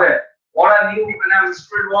all aware. What I knew when I was a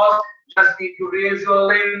student was just need to raise your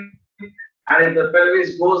limb, and if the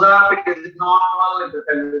pelvis goes up, it is normal. If the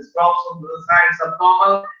pelvis drops on the side, it's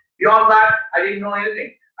abnormal. Beyond that, I didn't know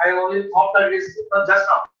anything. I only thought that it is just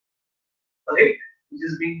okay, which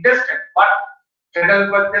is being tested. But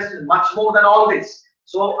Trendelenburg test is much more than all this.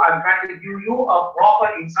 So I'm trying to give you a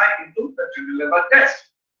proper insight into the Trendelenburg test.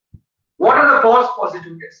 What are the false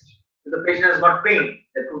positive tests? If the patient has got pain,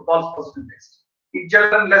 that could false positive test. In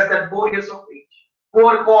children less than 4 years of age,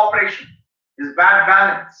 poor cooperation, is bad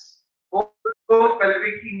balance, poor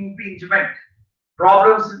pelvic impingement,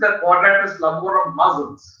 problems with the quadratus lumborum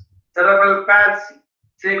muscles, cerebral palsy,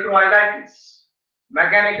 sacroiliitis,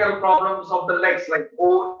 mechanical problems of the legs like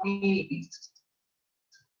bow knees,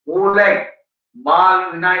 bow leg,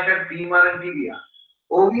 malunited femur and tibia,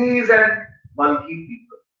 obese and bulky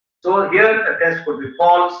people. So here the test could be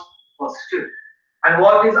false positive. And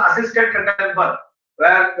what is assisted Trendelenburg?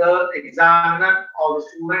 Where the examiner or the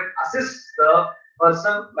student assists the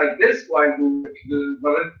person like this while doing the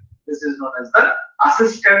Trendelenburg. This is known as the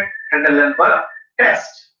assisted Trendelenburg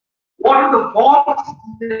test. What are the false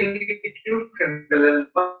negative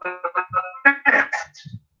Trendelenburg test?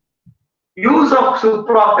 Use of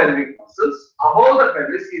suprapelvic muscles above the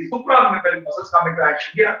pelvis is suprapelvic muscles come into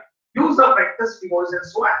action here. Use of rectus femoris and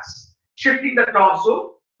psoas. Shifting the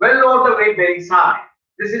torso well over the weight bearing side.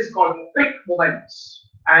 This is called quick movements.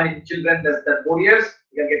 And in children less than 4 years,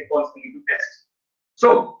 you can get false negative test.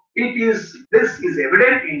 So this is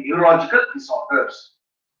evident in neurological disorders.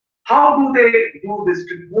 How do they do these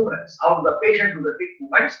quick movements? How do the patient do the quick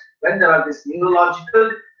movements when there are these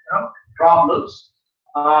neurological problems?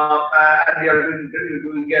 And we are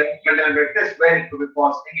doing a Trendelenburg test where it could be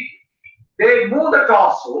false negative. They move the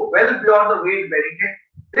torso well beyond the weight bearing head.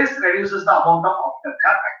 This reduces the amount of optical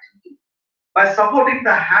activity. By supporting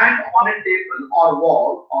the hand on a table or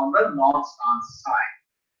wall on the non-stance side.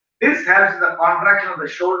 This helps in the contraction of the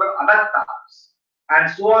shoulder adductors and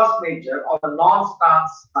psoas major on the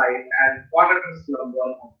non-stance side and quadratus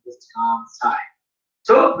lumborum on the stance side.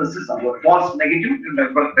 So this is about false negative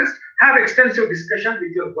Trendelenburg test. Have extensive discussion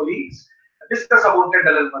with your colleagues. Discuss about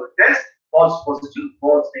Trendelenburg test, false positive,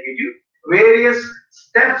 false negative, various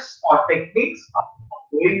steps or techniques of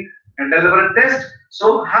doing Trendelenburg test.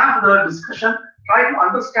 So have the discussion. Try to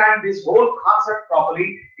understand this whole concept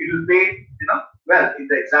properly. It will pay well in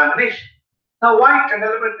the examination. Now, why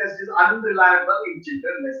Trendelenburg test is unreliable in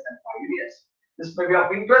children less than 5 years? This may be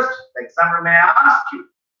of interest. The examiner may ask you.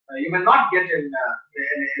 You may not get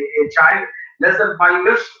a child less than 5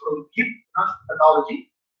 years to keep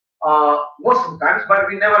pathology most of the times, but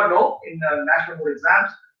we never know. In national board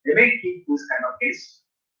exams, they may keep this kind of case.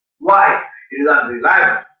 Why? It is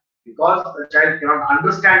unreliable because the child cannot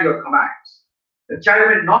understand your commands. The child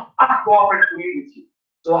will not cooperate fully with you,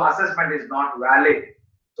 so assessment is not valid.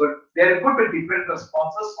 So there could be different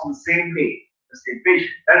responses on the same day, the same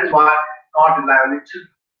patient. That is why not reliable in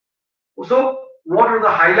children. So what are the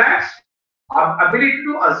highlights? Our ability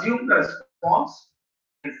to assume the response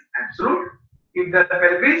is absolute. If the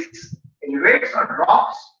pelvis elevates or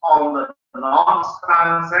drops on the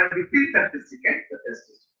non-stance side within 30 seconds, the test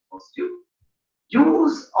is positive.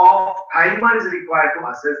 Use of timer is required to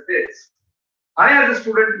assess this. I, as a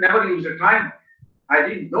student, never used a timer. I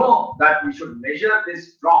didn't know that we should measure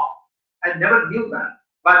this drop. I never knew that.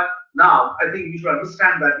 But now I think you should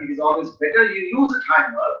understand that it is always better you use a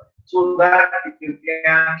timer so that you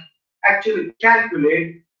can actually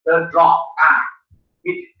calculate the drop time.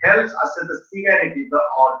 It helps assess the severity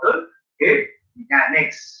of the head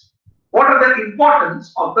mechanics. What are the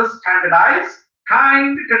importance of the standardized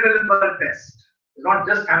timed Trendelenburg test? It's not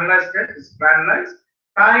just standardized test, it's standardized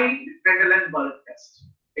timed Trendelenburg test.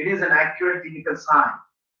 It is an accurate clinical sign.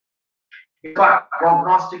 It's got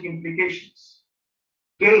prognostic implications.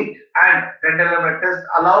 Gait and Trendelenburg test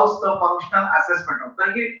allows the functional assessment of the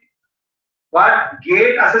head. But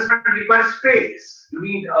gait assessment requires space. You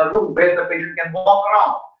need a room where the patient can walk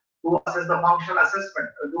around to assess the functional assessment,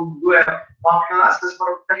 to do a functional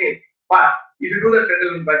assessment of the head. But if you do the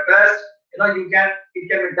Trendelenburg test, it can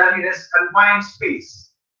be done in a confined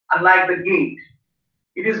space. Unlike the gait,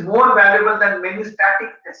 it is more valuable than many static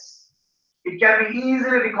tests. It can be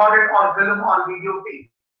easily recorded on film or video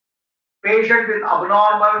tape. Patient with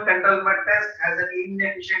abnormal Trendelenburg test has an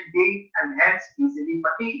inefficient gait and hence easily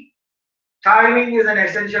fatigued. Timing is an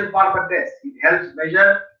essential part of the test. It helps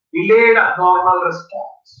measure delayed abnormal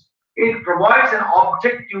response. It provides an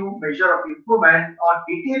objective measure of improvement or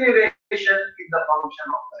deterioration in the function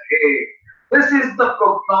of the head. This is the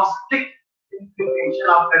prognostic implication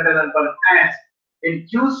of Trendelenburg test. It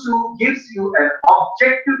gives you an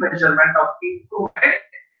objective measurement of improvement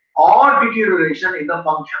or deterioration in the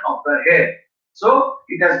function of the head. So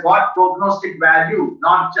it has got prognostic value,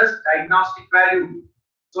 not just diagnostic value.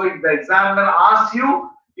 So if the examiner asks you,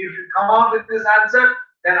 if you come out with this answer,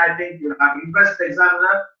 then I think you have impressed the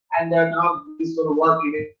examiner, and then now this is going to work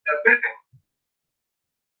in a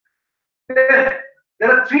bit.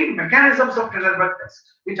 There are three mechanisms of Trendelenburg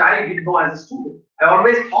test, which I didn't know as a student. I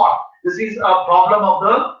always thought this is a problem of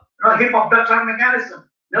the hip abductor mechanism.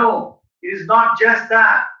 No, it is not just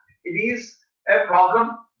that. It is a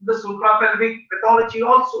problem in the suprapelvic pathology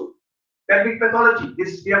also. Pelvic pathology,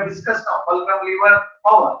 this we have discussed now, fulcrum lever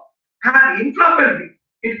power. And infrapelvic,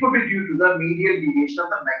 it could be due to the medial deviation of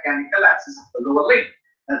the mechanical axis of the lower leg.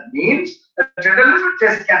 That means the Trendelenburg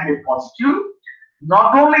test can be positive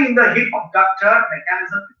not only in the hip abductor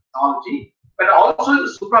mechanism pathology, but also in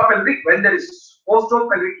the suprapelvic when there is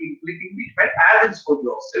postopelvic impingement as in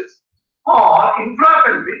scoliosis, or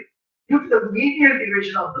infrapelvic due to the medial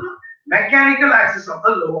deviation of the mechanical axis of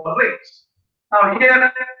the lower legs. Now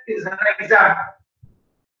here is an example.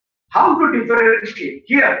 How to differentiate?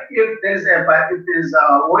 Here, if there is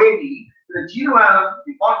OAD, the genoalum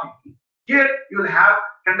deformity, here you will have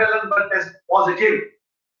Trendelenburg test positive,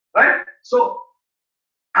 right? So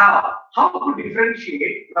how to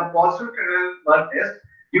differentiate the positive Trendelenburg test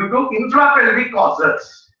due to infrapelvic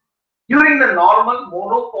causes during the normal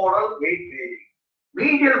monopodal weight bearing,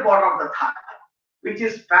 medial part of the thigh, which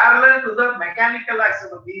is parallel to the mechanical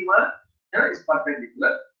axis of the femur, is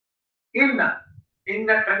perpendicular. In the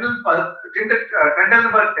Trendelenburg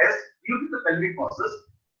test, due to the pelvic causes,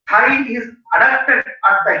 thigh is adducted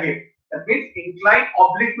at the hip. That means inclined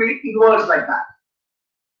obliquely inwards like that.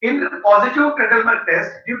 In the positive Trendelenburg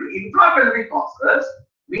test, due to infrapelvic causes,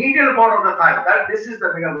 medial part of the thigh, that this is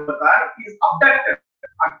the middle of the thigh, is abducted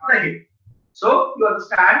at the hip. So you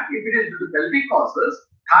understand, if it is due to pelvic causes,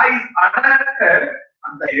 thigh is adducted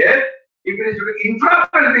at the hip. If it is due to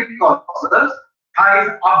infrapelvic causes, thigh is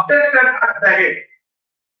abducted at the hip.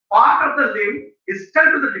 Part of the limb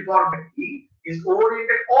distal to the deformity is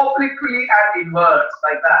oriented obliquely and inwards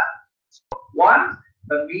like that. So once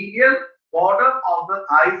the medial border of the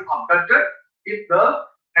thigh is abducted, if the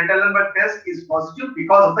Trendelenburg test is positive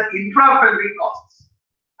because of the infrapelvic causes,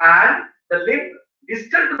 and the limb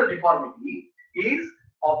distal to the deformity is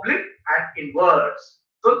oblique and inwards.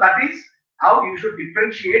 So that is how you should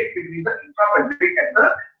differentiate between the infrapelvic and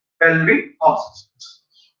the pelvic causes.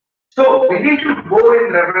 So we need to go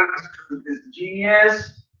in reference to this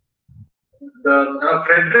genius, the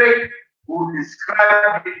Frederick, who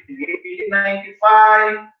described it in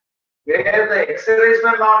 1895, where the X-rays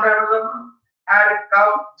were not available, had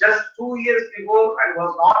come just 2 years before and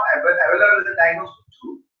was not available as a diagnostic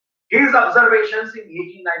tool. His observations in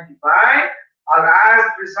 1895 are as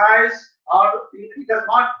precise, or it has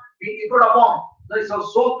not been improved upon. It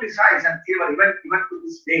was so precise and clear even to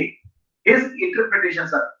this day. His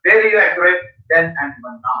interpretations are very accurate then and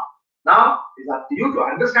even now. Now it's up to you to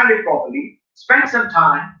understand it properly. Spend some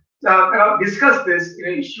time, discuss this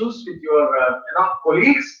issues with your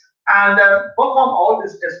colleagues, and perform all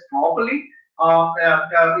this test properly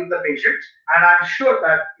with the patient. And I'm sure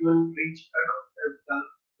that you will reach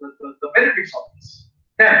the benefits of this.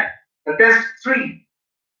 Then the test 3.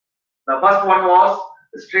 The first one was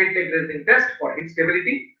the straight leg raising test for hip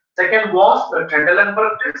stability. Second was the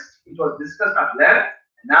Trendelenburg test, which was discussed at length.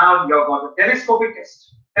 Now you have got the telescopic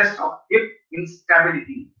test of hip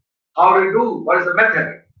instability. How do you do? What is the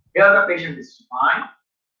method? Here the patient is fine.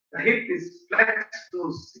 The hip is flexed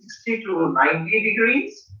to 60 to 90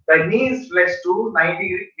 degrees. The knee is flexed to 90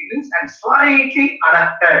 degrees and slightly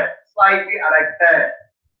adducted.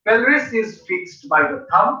 Pelvis is fixed by the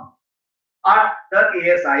thumb at the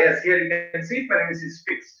ASIS. Here you can see pelvis is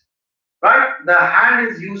fixed. Right? The hand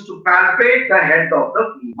is used to palpate the head of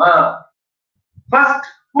the femur. First,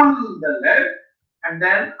 pull the leg and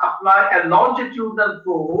then apply a longitudinal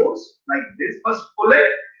force like this. First, pull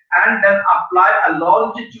it and then apply a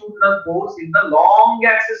longitudinal force in the long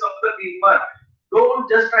axis of the femur. Don't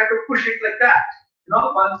just try to push it like that.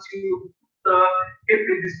 Once you put the hip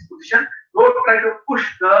in this position, don't try to push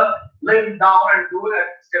the limb down and do a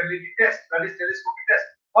stability test. That is telescopic test.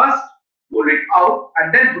 First, pull it out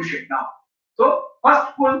and then push it down. So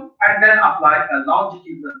first pull and then apply a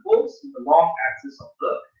longitudinal force in the long axis of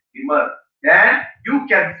the femur. Then you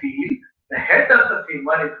can feel The head of the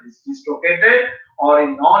femur, if it is dislocated or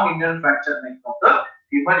in non-Indian fracture neck of the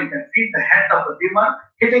femur, you can feel the head of the femur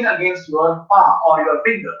hitting against your palm or your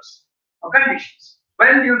fingers. Conditions.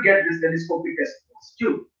 When do you get this telescopic test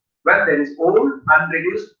positive? When there is old,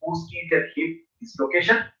 unreduced posterior hip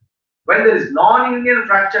dislocation, when there is non-Indian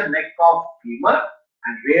fracture neck of femur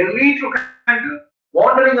and rarely trochanter,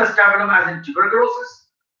 wandering acetabulum as in tuberculosis,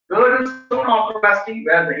 third is stone arthroplasty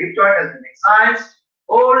where the hip joint has been excised,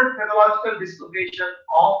 old pathological dislocation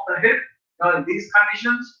of the hip. Now, in these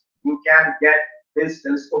conditions, you can get this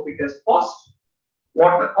telescopic test post.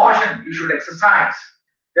 What the caution you should exercise?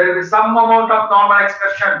 There will be some amount of normal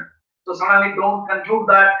excursion. So suddenly don't conclude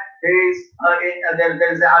that there is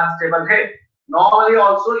an unstable head. Normally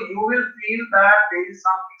also you will feel that there is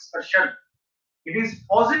some excursion. It is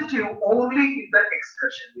positive only if the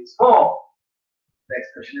excursion is more. The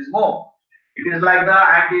excursion is more. It is like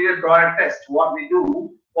the anterior droid test, what we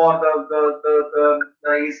do for the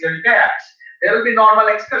ACL tears. There will be normal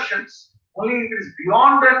excursions. Only if it is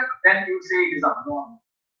beyond that, then you say it is abnormal.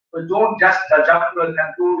 So don't just jump to a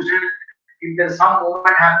conclusion. If there is some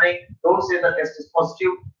movement happening, don't say the test is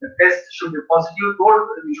positive. The test should be positive.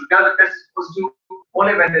 You should tell the test is positive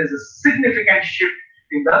only when there is a significant shift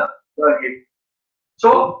in the hip.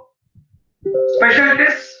 So, special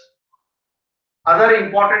tests, other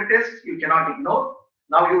important tests you cannot ignore.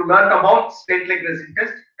 Now you learned about straight leg dressing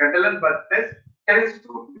test, Candleberg test,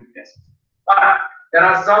 telescopic test. But there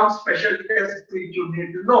are some special tests which you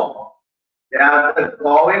need to know. There are the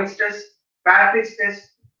Gowens test, Patrick's test,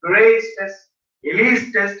 Gray's test,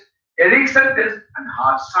 Ellis test, Erickson test, and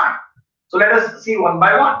Hart sign. So let us see one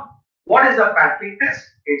by one. What is the Patrick test?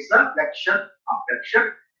 It's the flexion,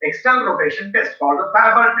 abduction, external rotation test called the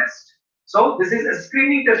Faber test. So this is a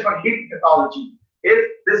screening test for hip pathology.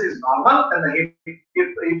 If this is normal, then the hip, if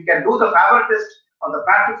you can do the Faber test or the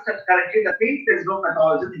Patrick test correctly, that means there is no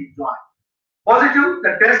pathology in the hip joint. Positive,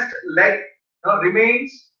 the test leg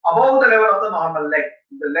remains above the level of the normal leg.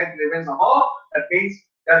 If the leg remains above, that means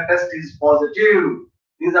the test is positive.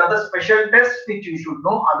 These are the special tests which you should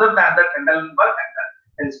know other than the Candleberg and the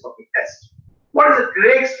telescopic test. What is the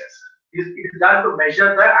Craig's test? It is done to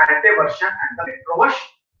measure the anteversion and the retroversion.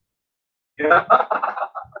 Here,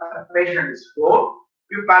 the patient is floor.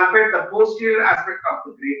 You palpate the posterior aspect of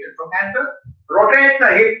the greater trochanter. Rotate the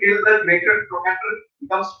hip till the greater trochanter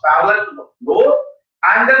becomes parallel to the floor.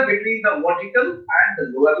 Angle between the vertical and the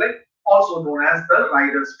lower leg, also known as the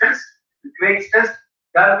rider's test. The Craig's test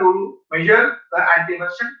done to measure the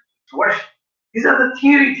anteversion, retroversion. These are the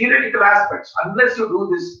theoretical aspects. Unless you do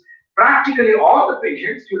this practically, all the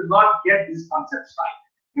patients will not get these concepts right.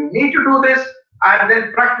 You need to do this and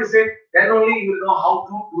then practice it. Then only you will know how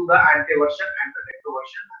to do the anteversion and the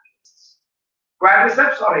retroversion analysis.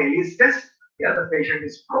 Quadriceps or Ellis test. Here the patient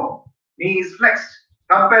is prone. Knee is flexed.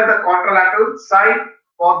 Compare the contralateral side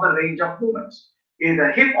for the range of movements. If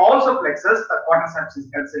the hip also flexes, the quadriceps is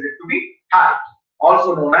considered to be tight,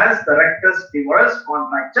 also known as the rectus femoris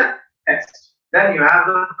contracture test. Then you have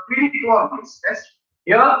the piriformis test.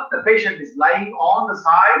 Here the patient is lying on the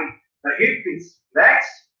side, the hip is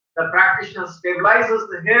flexed, the practitioner stabilizes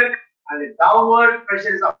the hip and a downward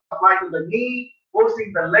pressure is applied to the knee,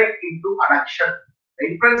 forcing the leg into adduction. The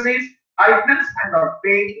inference is tightness and or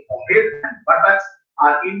pain of hip and buttocks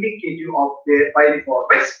are indicative of the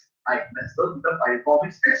piriformis tightness. So the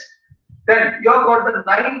piriformis test. Then you have got the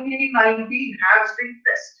 1990 hamstring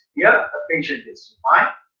test. Here the patient is supine,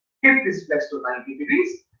 hip is flexed to 90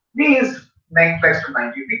 degrees, knee is flexed to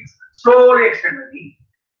 90 degrees. Slowly extend the knee.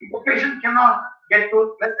 If the patient cannot get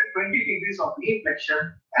to less than 20 degrees of knee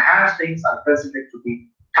flexion, the hamstrings are considered to be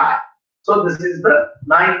tight. So this is the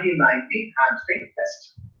 1990 hamstring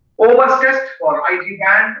test. Overs test for IT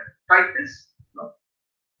band tightness.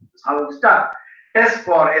 This is how it is done. Test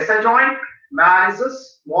for SI joint,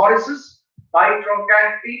 Morris's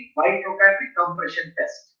bitrochanteric compression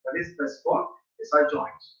test. That is test for SI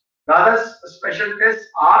joints. The other special tests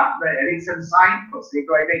are the Erickson sign for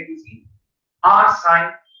sacroiliac disease, R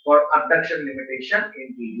sign for abduction limitation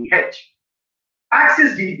in DDH.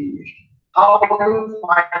 Axis deviation. How do you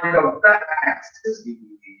find out the axis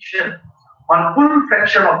deviation? On full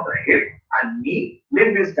flexion of the hip and knee,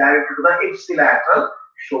 limb is directed to the ipsilateral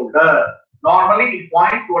shoulder. Normally, it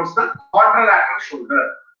points towards the contralateral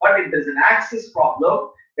shoulder. But if there is an axis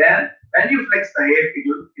problem, then when you flex the hip, it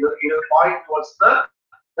will point towards the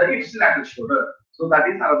ipsilateral shoulder. So that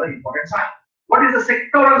is another important sign. What is the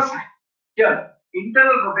sectoral sign? Here,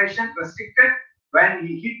 internal rotation restricted when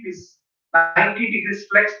the hip is 90 degrees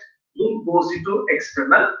flexed, limb goes into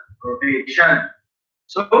external rotation.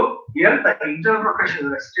 So here the internal rotation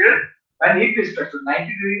is restricted When hip is stretched to 90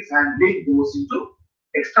 degrees and leg goes into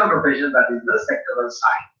external rotation, that is the sectoral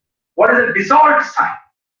sign. What is the disordered sign?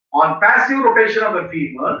 On passive rotation of the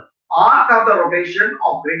femur, arc of the rotation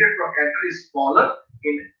of graded trochanter is smaller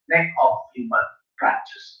in neck of femur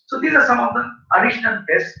branches. So these are some of the additional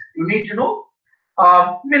tests you need to know.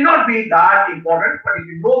 May not be that important, but if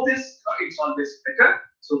you know this, it's always better.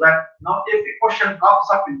 So that now if a question comes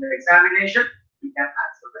up in the examination, you can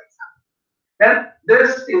answer the exam. Then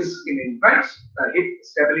this is in infants, the hip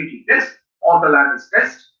stability test, ortholandis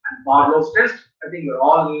test, and Barlow's test. I think you're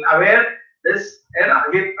all aware. This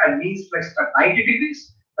hip and knees flexed at 90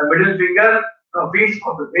 degrees. The middle finger feels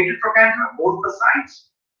of the graded trochanter, both the sides.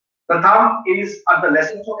 The thumb is at the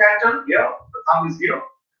lesser trochanter here. The thumb is here,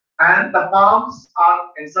 and the palms are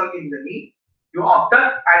encircling the knee. You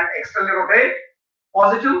abduct and externally rotate.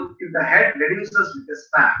 Positive if the head reduces with a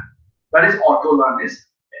span. That is ortholandis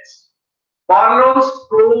test. Barlow's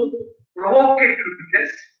provocative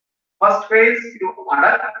test. First phase, you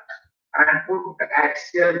adduct and put the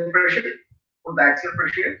axial pressure. Put the axial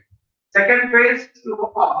pressure. Second phase, you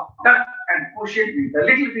abduct and push it with the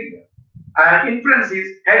little finger. And inference is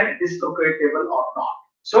head dislocatable or not.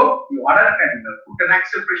 So you adduct and put an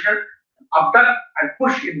axial pressure, abduct and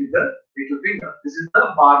push it with the little finger. This is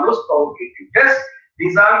the Barlow's provocative test.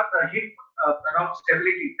 These are the hip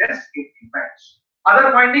stability tests in infants.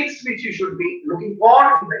 Other findings which you should be looking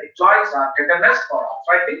for in the joints are tenderness for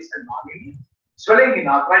arthritis and non-linear, swelling in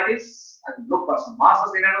arthritis, and look for some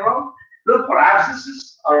masses in and around. Look for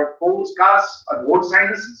abscesses or cold scars or old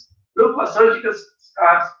sinuses. Look for surgical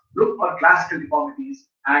scars. Look for classical deformities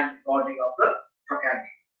and recording of the trochanter.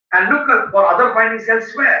 And look for other findings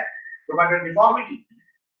elsewhere. Trochanter deformity,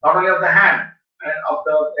 not only of the hand and of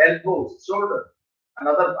the elbows, shoulder, and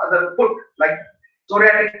other foot, like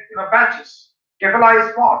psoriatic patches,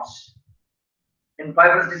 cephalized spots in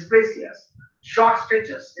fibrous dysplasias, short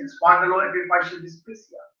stitches in spondyloepiphyseal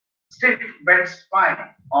dysplasia, stiff bent spine,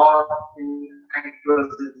 or in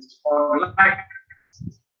ankylosing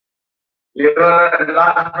spondylitis. Liver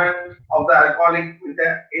enlargement of the alcoholic with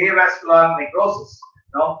an avascular necrosis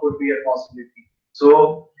could be a possibility.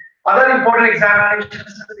 So other important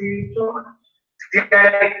examinations,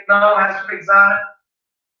 sciatic nerve has to be examined.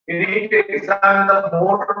 You need to examine the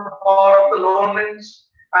motor power of the lower limbs,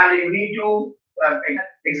 and you need to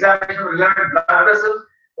examine relevant blood vessels,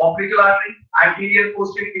 popliteal artery, anterior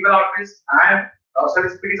posterior tibial arteries, and dorsal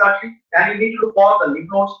artery. And you need to look for the lymph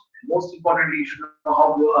nodes. Most importantly, you should know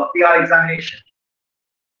how to do a PR examination.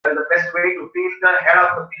 The best way to feel the head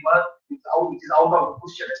of the femur which is out of the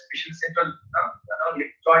position, especially central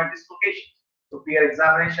hip joint dislocation. So PR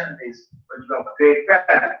examination is going to be of great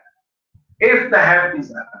value. If the head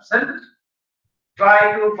is absent,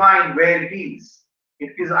 try to find where it is.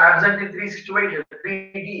 It is absent in three situations,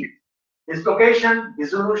 3 Ds: dislocation,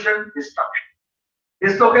 dissolution, destruction.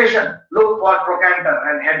 Dislocation, look for trochanter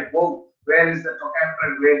and head both. Where is the trochanter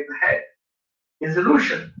and where is the head?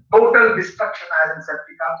 Dissolution, total destruction as in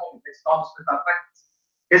septic arthritis.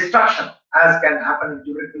 Destruction, as can happen in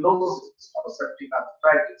tuberculosis or septic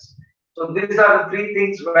arthritis. So these are the 3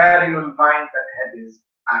 things where you will find that head is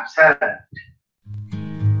absent.